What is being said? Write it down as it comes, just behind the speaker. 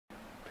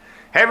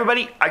Hey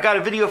everybody, I got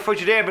a video for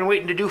today I've been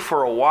waiting to do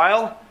for a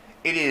while.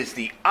 It is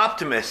the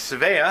Optimus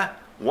Svea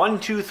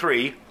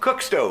 123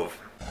 cook stove.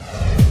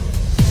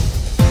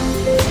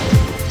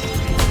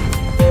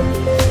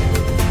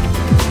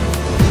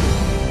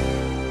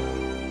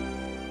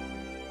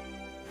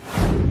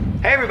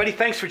 Hey everybody,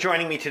 thanks for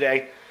joining me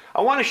today. I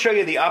want to show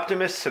you the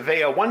Optimus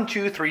Svea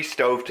 123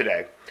 stove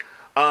today.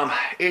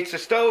 It's a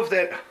stove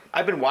that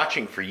I've been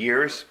watching for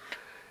years,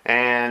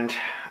 and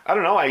I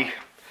don't know, I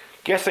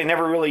guess I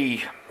never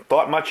really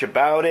thought much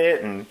about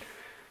it and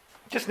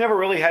just never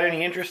really had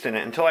any interest in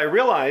it until I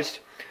realized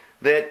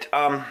that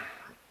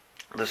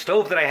the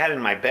stove that I had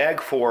in my bag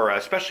for,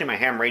 especially my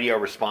ham radio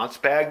response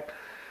bag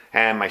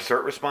and my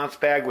CERT response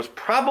bag, was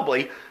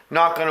probably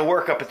not going to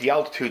work up at the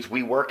altitudes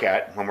we work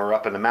at when we're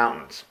up in the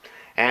mountains.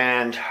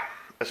 And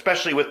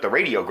especially with the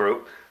radio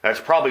group, that's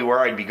probably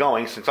where I'd be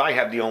going since I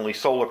have the only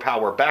solar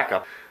power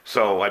backup,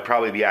 so I'd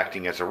probably be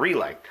acting as a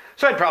relay.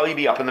 So I'd probably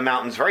be up in the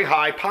mountains very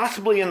high,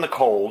 possibly in the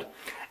cold,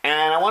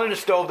 and I wanted a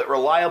stove that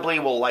reliably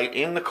will light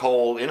in the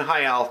cold, in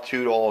high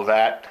altitude, all of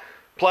that.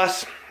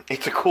 Plus,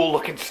 it's a cool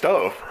looking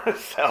stove,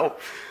 so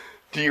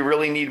do you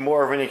really need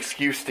more of an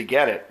excuse to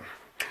get it?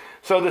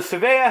 So the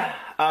Svea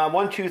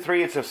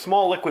 123, it's a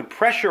small liquid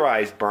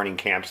pressurized burning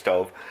camp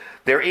stove.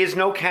 There is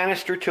no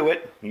canister to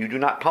it. You do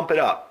not pump it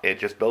up. It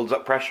just builds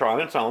up pressure on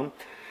its own.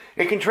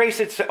 It can trace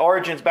its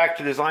origins back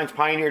to designs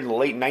pioneered in the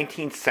late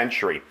 19th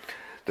century.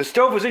 The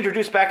stove was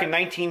introduced back in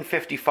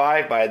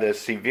 1955 by the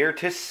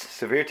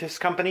Civitas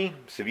company.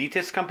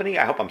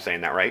 I hope I'm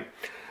saying that right.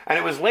 And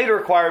it was later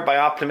acquired by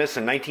Optimus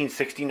in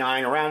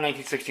 1969, around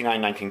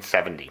 1969,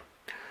 1970.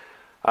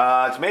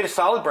 It's made of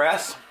solid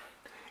brass.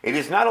 It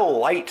is not a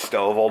light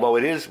stove, although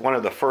it is one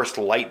of the first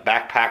light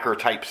backpacker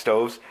type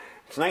stoves.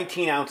 It's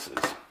 19 ounces.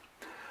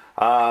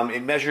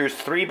 It measures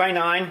 3 by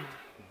 9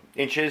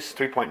 inches,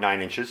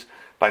 3.9 inches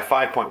by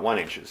 5.1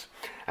 inches.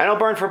 And it'll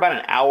burn for about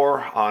an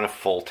hour on a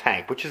full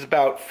tank, which is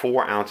about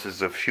 4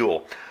 ounces of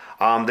fuel.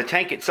 The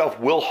tank itself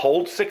will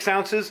hold 6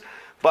 ounces,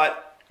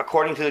 but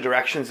according to the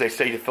directions, they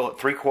say to fill it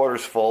 3/4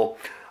 full.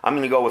 I'm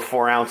going to go with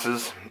 4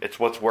 ounces. It's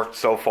what's worked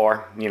so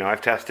far. You know,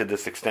 I've tested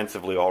this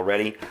extensively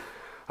already.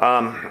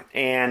 I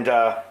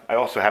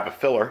also have a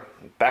filler,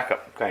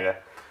 backup kind of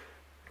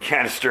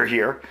canister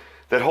here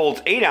that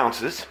holds 8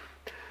 ounces.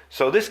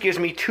 So this gives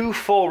me 2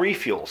 full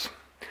refuels.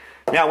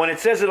 Now, when it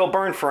says it'll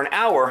burn for an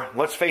hour,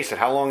 let's face it,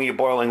 how long are you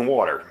boiling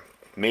water?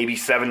 Maybe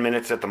 7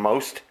 minutes at the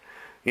most,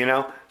 you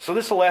know? So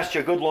this will last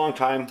you a good long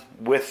time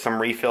with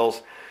some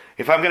refills.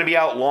 If I'm going to be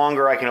out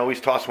longer, I can always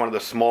toss one of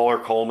the smaller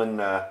Coleman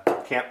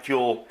camp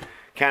fuel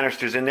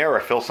canisters in there, or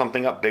fill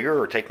something up bigger,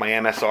 or take my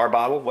MSR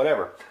bottle,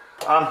 whatever.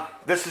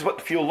 This is what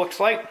the fuel looks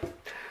like.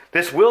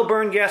 This will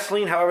burn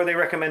gasoline, however, they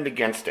recommend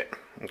against it.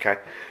 Okay,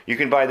 you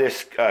can buy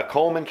this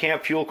Coleman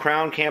camp fuel,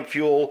 Crown camp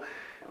fuel,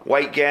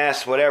 white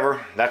gas,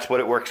 whatever. That's what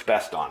it works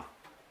best on.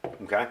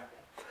 Okay,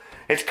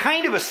 it's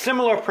kind of a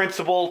similar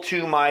principle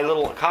to my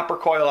little copper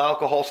coil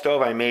alcohol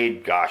stove I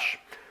made, gosh,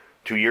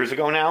 2 years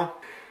ago now.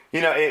 You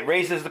know, it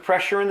raises the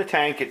pressure in the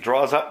tank, it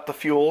draws up the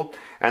fuel,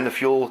 and the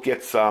fuel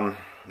gets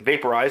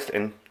vaporized,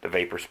 and the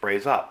vapor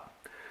sprays up.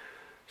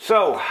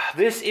 So,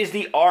 this is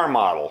the R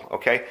model,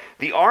 okay?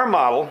 The R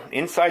model,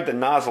 inside the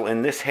nozzle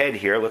in this head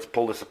here, let's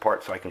pull this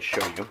apart so I can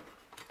show you.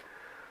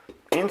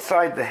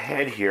 Inside the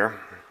head here,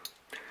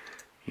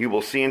 you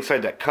will see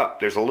inside that cup,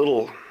 there's a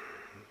little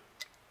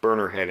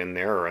burner head in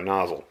there, or a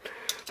nozzle.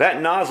 That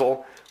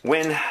nozzle,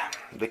 when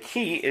the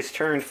key is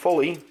turned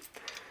fully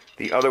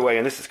the other way,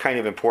 and this is kind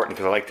of important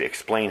because I like to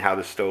explain how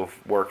the stove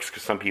works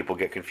because some people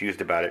get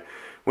confused about it.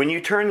 When you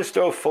turn the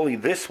stove fully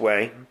this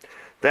way,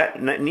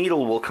 that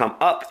needle will come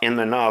up in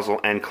the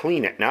nozzle and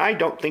clean it. Now, I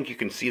don't think you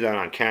can see that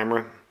on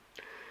camera.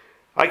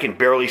 I can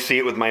barely see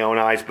it with my own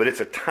eyes, but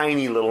it's a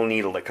tiny little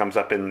needle that comes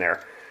up in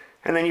there.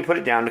 And then you put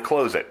it down to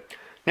close it.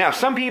 Now,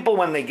 some people,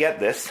 when they get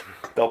this,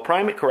 they'll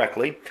prime it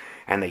correctly,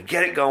 and they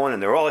get it going,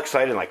 and they're all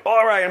excited, like,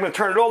 all right, I'm going to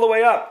turn it all the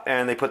way up.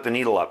 And they put the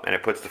needle up, and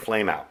it puts the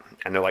flame out.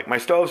 And they're like, my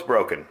stove's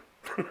broken.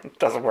 It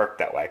doesn't work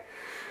that way.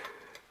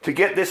 To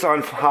get this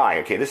on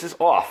high, okay, this is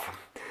off.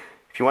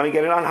 If you want to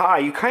get it on high,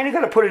 you kind of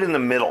got to put it in the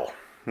middle.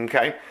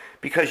 Okay,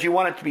 because you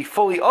want it to be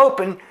fully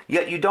open,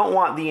 yet you don't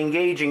want the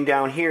engaging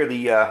down here,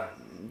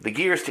 the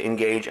gears to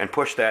engage and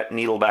push that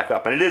needle back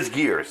up. And it is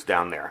gears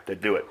down there that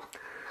do it.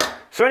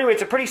 So anyway,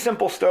 it's a pretty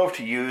simple stove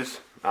to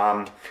use.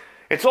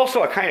 It's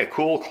also a kind of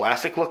cool,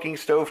 classic-looking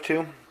stove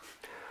too.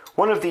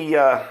 One of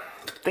the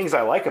things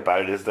I like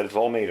about it is that it's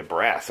all made of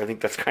brass. I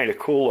think that's kind of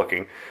cool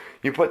looking.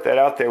 You put that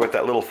out there with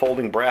that little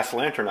folding brass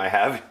lantern I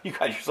have, you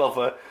got yourself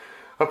a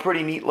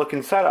pretty neat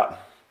looking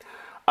setup.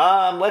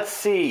 Let's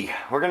see.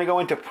 We're going to go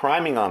into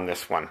priming on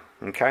this one,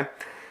 okay?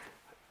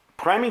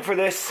 Priming for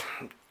this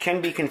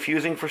can be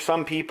confusing for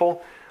some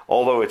people,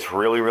 although it's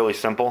really, really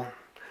simple.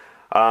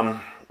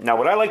 Now,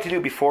 what I like to do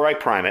before I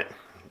prime it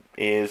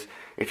is,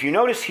 if you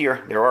notice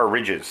here, there are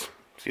ridges.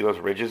 See those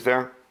ridges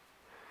there?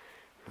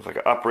 There's like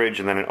an up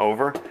ridge and then an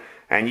over.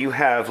 And you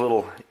have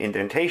little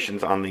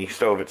indentations on the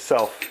stove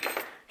itself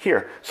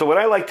here. So what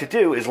I like to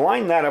do is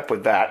line that up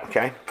with that,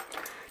 okay?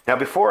 Now,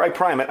 before I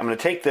prime it, I'm going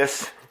to take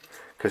this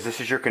because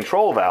this is your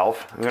control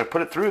valve. I'm going to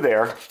put it through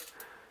there.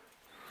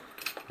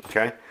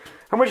 Okay,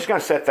 and we're just going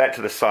to set that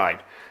to the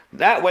side.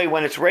 That way,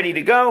 when it's ready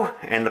to go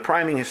and the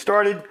priming has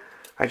started,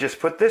 I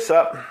just put this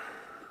up.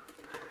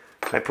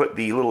 I put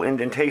the little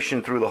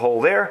indentation through the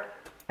hole there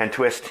and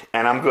twist,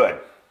 and I'm good.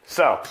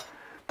 So,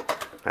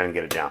 I didn't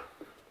get it down.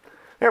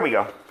 There we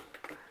go.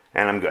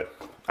 And I'm good.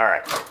 All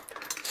right.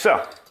 So,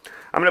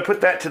 I'm going to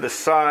put that to the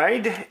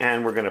side,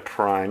 and we're going to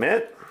prime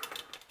it.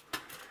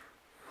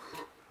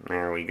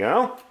 There we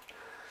go.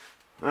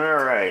 All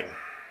right.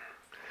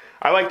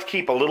 I like to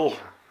keep a little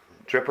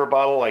dripper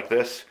bottle like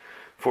this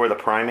for the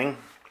priming.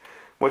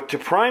 To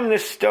prime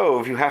this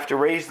stove, you have to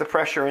raise the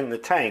pressure in the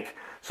tank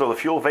so the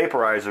fuel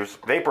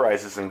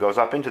vaporizes and goes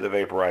up into the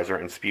vaporizer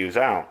and spews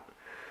out.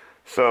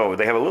 So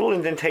they have a little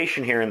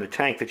indentation here in the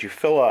tank that you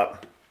fill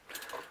up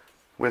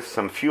with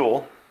some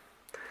fuel.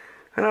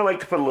 And I like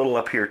to put a little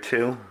up here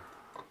too.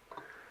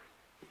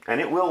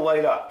 And it will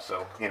light up,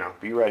 so, you know,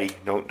 be ready.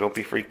 Don't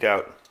be freaked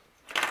out.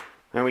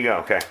 There we go,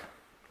 okay.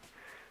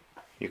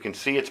 You can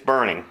see it's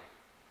burning.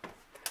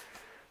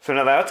 So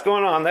now that's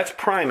going on, that's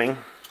priming.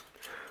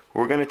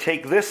 We're going to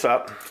take this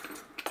up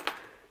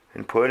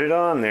and put it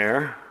on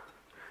there,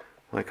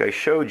 like I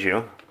showed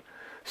you,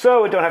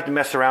 so we don't have to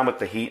mess around with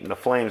the heat and the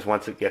flames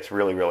once it gets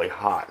really, really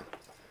hot.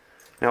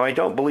 Now, I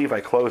don't believe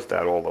I closed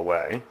that all the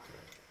way.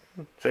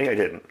 See, I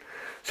didn't.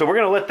 So we're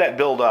going to let that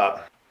build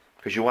up,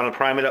 because you want to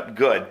prime it up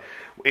good.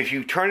 If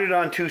you turn it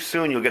on too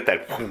soon, you'll get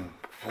that boom,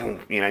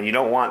 boom, you know, and you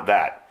don't want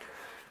that.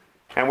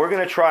 And we're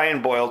going to try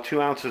and boil 2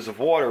 ounces of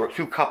water, or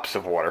 2 cups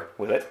of water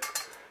with it.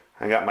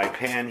 I got my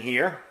pan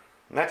here.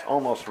 That's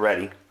almost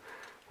ready.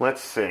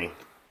 Let's see.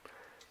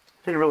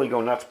 Didn't really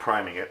go nuts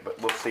priming it,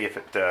 but we'll see if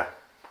it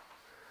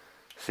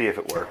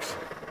works.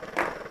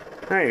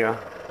 There you go.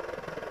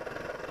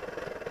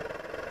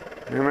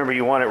 And remember,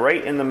 you want it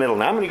right in the middle.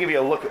 Now I'm going to give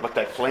you a look at what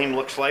that flame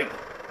looks like.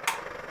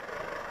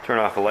 Turn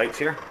off the lights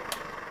here.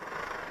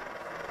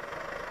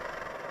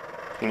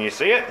 Can you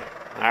see it?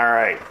 All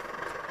right.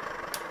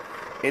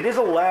 It is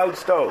a loud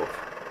stove.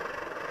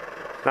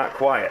 It's not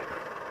quiet.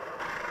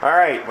 All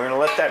right, we're going to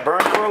let that burn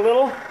for a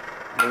little.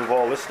 Move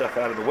all this stuff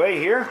out of the way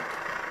here.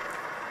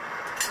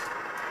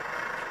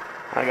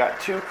 I got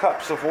 2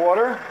 cups of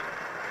water.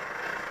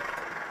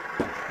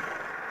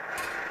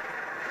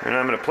 And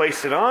I'm going to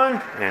place it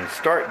on and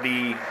start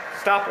the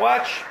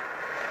stopwatch.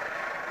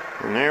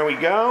 And there we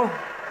go.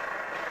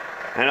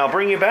 And I'll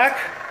bring you back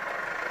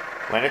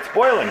when it's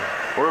boiling.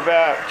 We're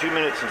about 2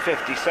 minutes and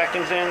 50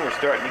 seconds in. We're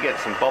starting to get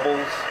some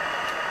bubbles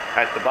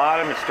at the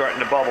bottom. It's starting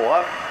to bubble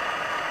up.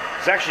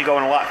 It's actually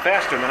going a lot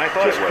faster than I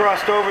thought it would. Just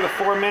crossed over the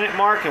 4-minute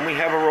mark, and we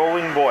have a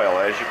rolling boil,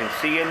 as you can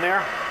see in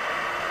there.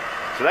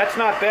 So that's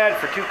not bad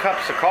for 2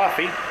 cups of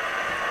coffee.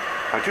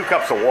 2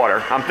 cups of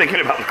water. I'm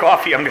thinking about the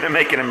coffee I'm going to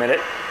make in a minute.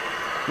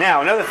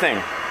 Now, another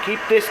thing. Keep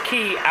this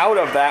key out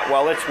of that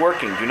while it's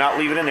working. Do not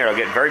leave it in there. It'll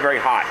get very, very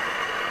hot.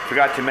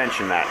 Forgot to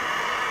mention that.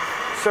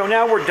 So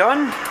now we're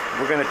done.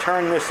 We're going to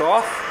turn this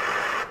off.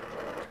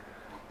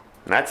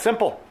 And that's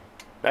simple.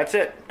 That's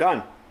it.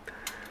 Done.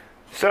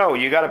 So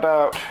you got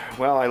about,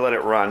 well, I let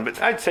it run,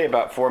 but I'd say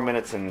about 4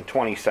 minutes and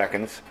 20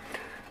 seconds.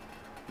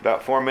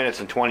 About 4 minutes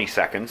and 20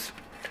 seconds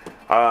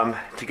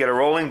to get a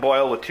rolling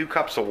boil with 2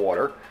 cups of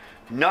water.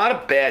 Not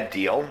a bad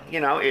deal. You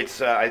know,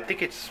 it's, I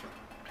think it's,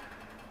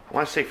 I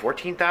want to say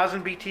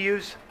 14,000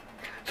 BTUs.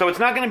 So it's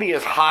not going to be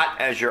as hot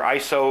as your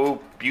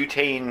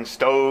isobutane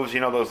stoves, you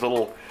know, those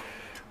little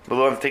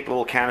take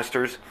little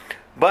canisters.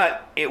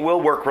 But it will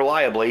work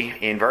reliably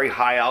in very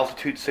high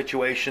altitude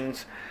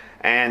situations.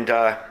 And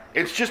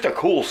it's just a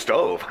cool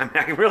stove. I mean,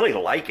 I really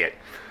like it.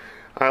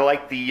 I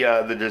like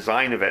the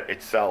design of it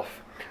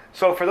itself.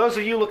 So for those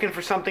of you looking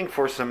for something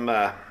for some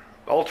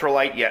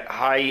ultralight yet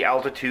high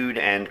altitude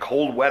and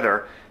cold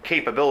weather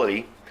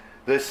capability,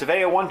 the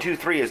Svea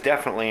 123 is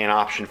definitely an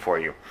option for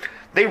you.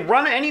 They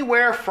run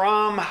anywhere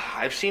from,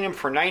 I've seen them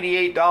for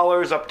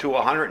 $98 up to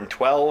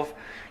 $112.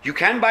 You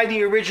can buy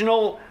the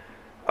original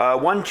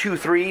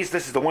 123s.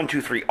 This is the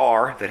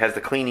 123R that has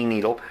the cleaning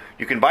needle.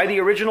 You can buy the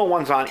original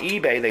ones on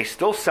eBay. They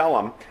still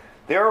sell them.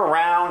 They're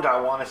around, I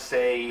want to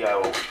say,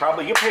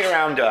 probably you pay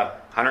around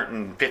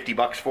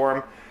 $150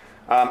 for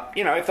them.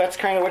 You know, if that's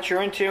kind of what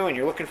you're into and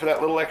you're looking for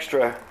that little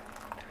extra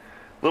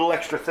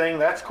thing,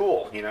 that's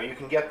cool. You know, you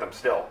can get them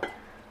still.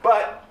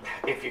 But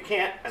if you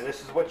can't, and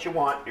this is what you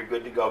want, you're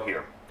good to go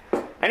here.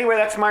 Anyway,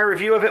 that's my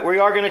review of it. We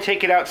are going to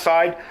take it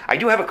outside. I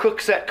do have a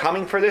cook set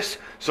coming for this,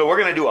 so we're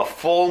going to do a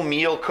full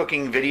meal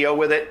cooking video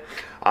with it.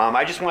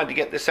 I just wanted to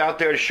get this out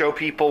there to show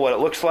people what it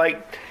looks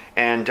like,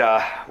 and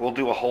we'll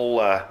do a whole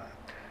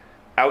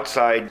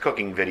outside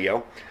cooking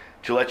video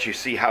to let you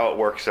see how it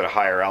works at a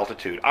higher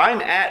altitude. I'm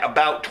at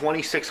about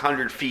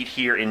 2,600 feet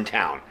here in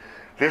town.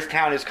 This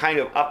town is kind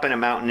of up in a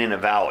mountain in a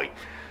valley.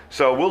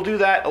 So we'll do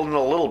that in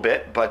a little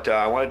bit, but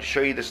I wanted to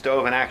show you the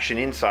stove in action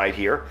inside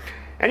here.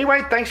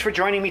 Anyway, thanks for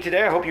joining me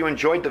today. I hope you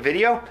enjoyed the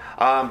video.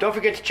 Don't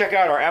forget to check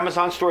out our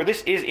Amazon store.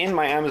 This is in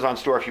my Amazon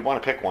store if you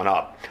want to pick one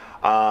up.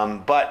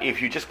 But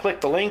if you just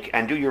click the link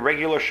and do your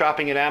regular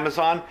shopping at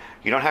Amazon,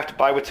 you don't have to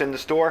buy what's in the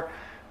store.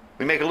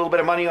 We make a little bit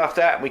of money off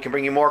that, and we can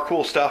bring you more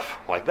cool stuff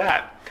like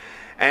that.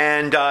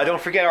 And don't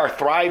forget our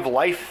Thrive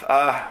Life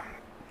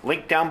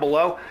link down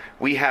below.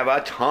 We have a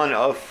ton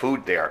of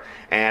food there.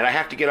 And I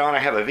have to get on. I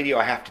have a video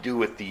I have to do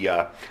with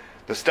the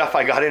stuff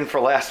I got in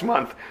for last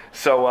month.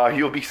 So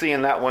you'll be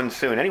seeing that one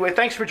soon. Anyway,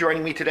 thanks for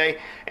joining me today,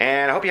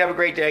 and I hope you have a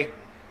great day.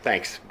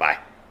 Thanks. Bye.